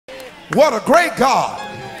What a great God.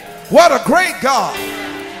 What a great God.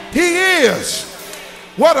 He is.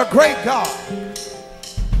 What a great God.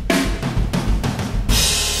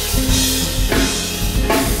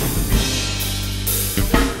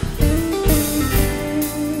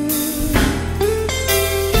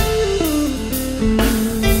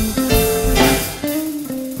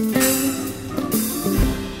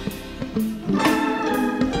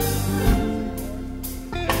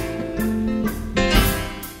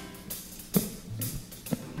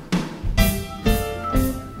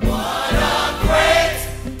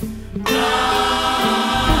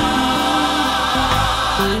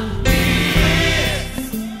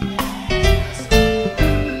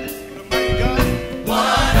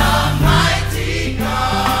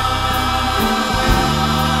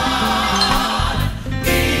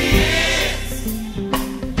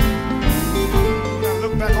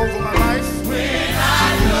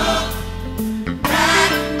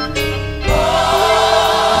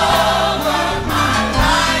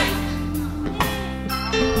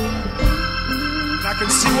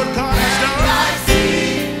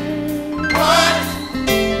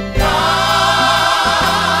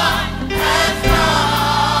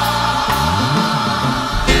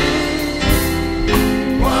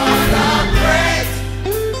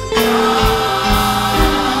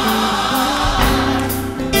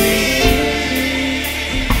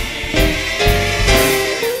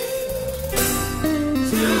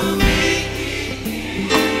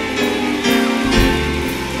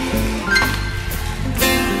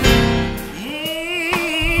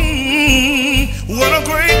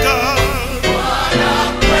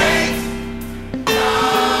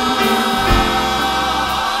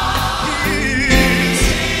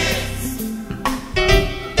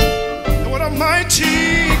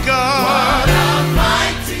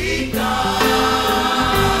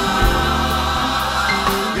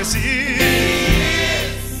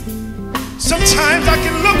 Sometimes I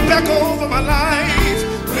can look back over my life.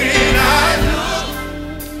 When I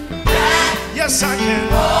look back, yes I can.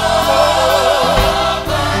 Over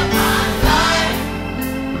my life,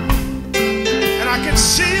 and I can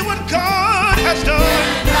see what God has done.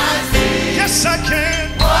 When I see, yes I can.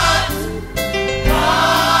 What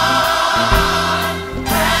God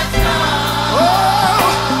has done.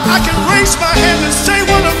 Oh, I can raise my hand and say,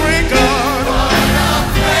 what a great God. What a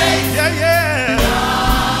great, yeah, yeah.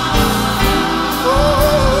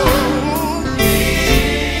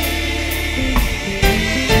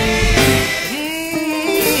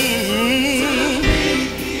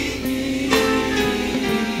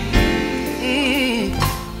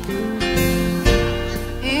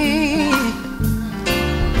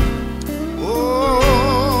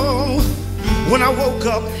 When I woke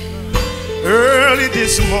up early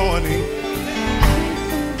this morning,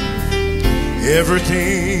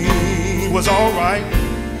 everything was all right.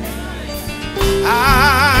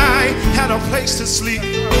 I had a place to sleep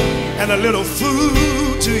and a little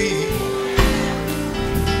food to eat,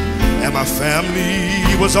 and my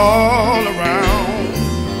family was all around.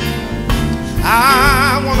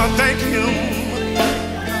 I want to thank Him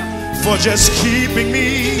for just keeping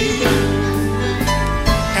me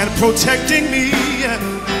and protecting me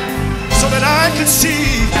so that I could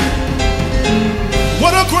see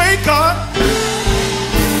what a great God,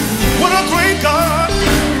 what a great God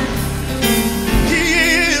He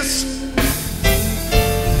is.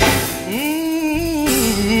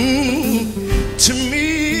 To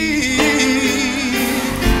me.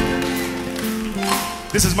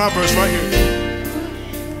 This is my verse right here.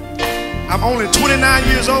 I'm only 29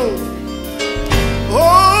 years old.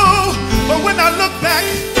 Oh, but when I look back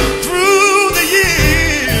through the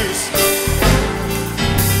years,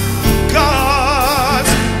 God's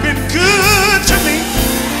been good to me.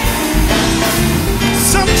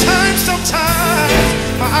 Sometimes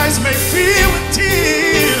my eyes may fill with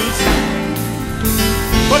tears,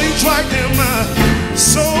 but He dried them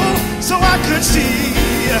so I could see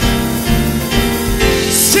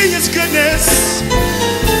His goodness,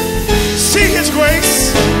 see His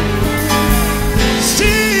grace,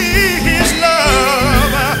 see His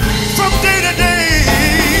love from day to day.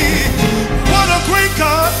 What a great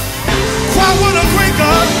God. Why, what a great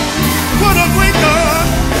God. What a great God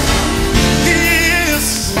He is.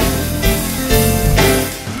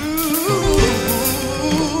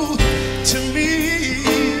 Ooh, to me.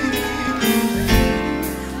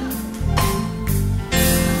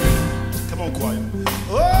 Come on, choir.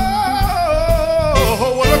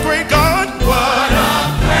 Oh, what a great God. What a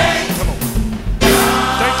great God. Come on.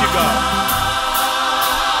 Thank you, God.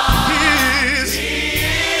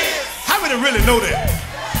 Really know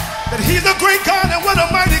that He's a great God, and what a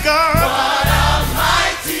mighty God. What a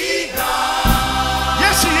mighty God.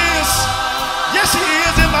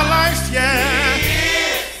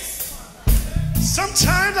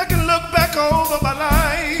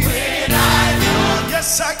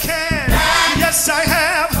 I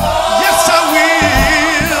have. Yes, I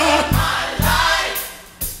will.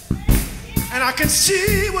 And I can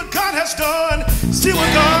see what God has done. See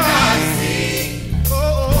what God.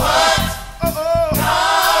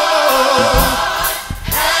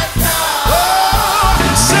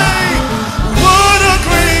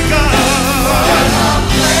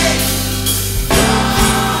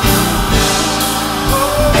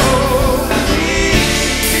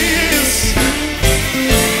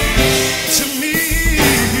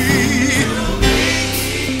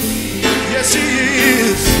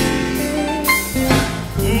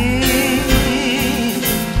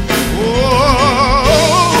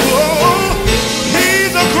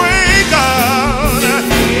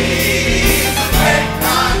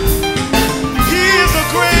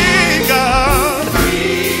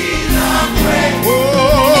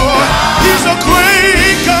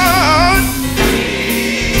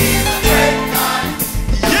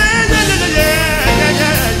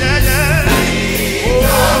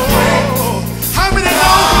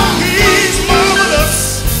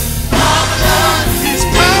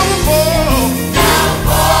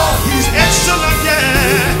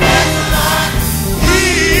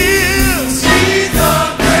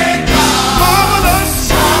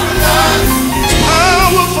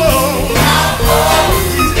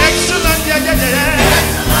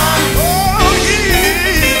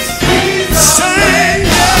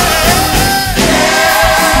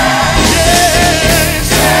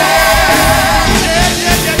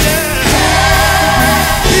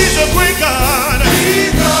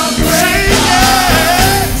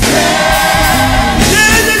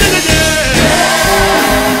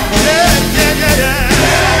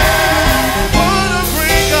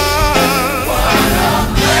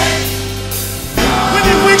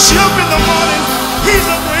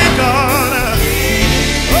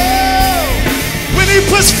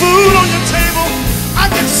 Food on your table, I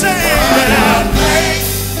can say that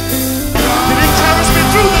He carries me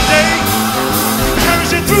through the day,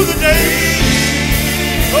 carries you through the day.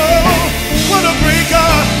 Oh, what a great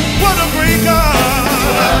God, what a great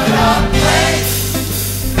God.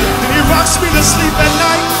 Did He rocks me to sleep at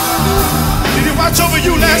night? Did He watch over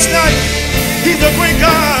you last night? He's a great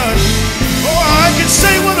God. Oh, I can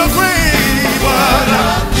say what a great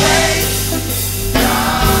God.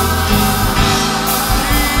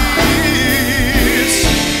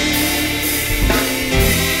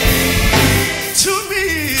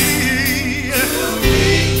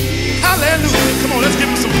 Come on, let's give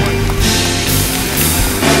Him some praise.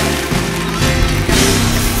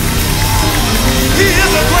 He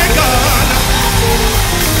is a great God.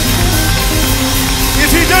 If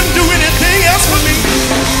He doesn't do anything else for me,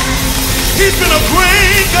 He's been a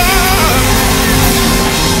great God.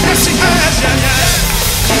 Yes, He has, yeah, yeah.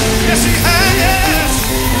 Yes, He has.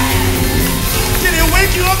 Did He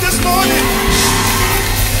wake you up this morning?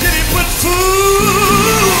 Did He put food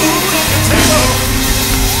on the table?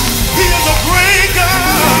 He is a great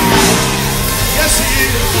God. Yes, He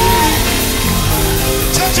is.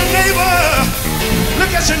 Touch your neighbor. Look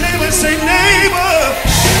at your neighbor and say, neighbor,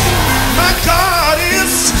 my God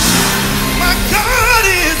is,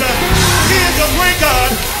 He is a great God.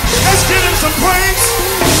 Let's give Him some praise.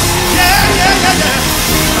 Yeah, yeah, yeah, yeah.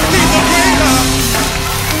 He's a great God.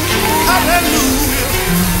 Hallelujah.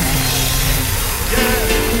 Yeah.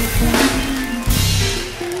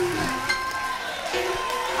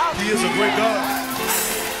 He is a great God.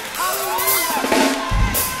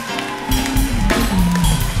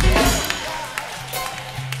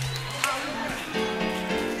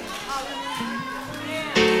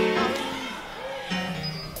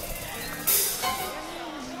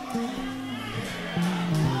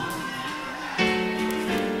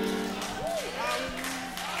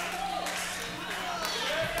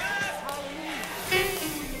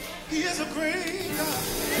 He is a great God.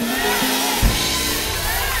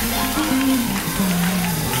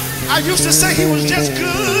 I used to say He was just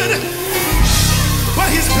good, but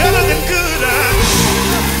He's better than good.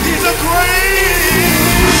 He's a great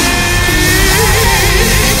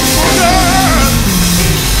God.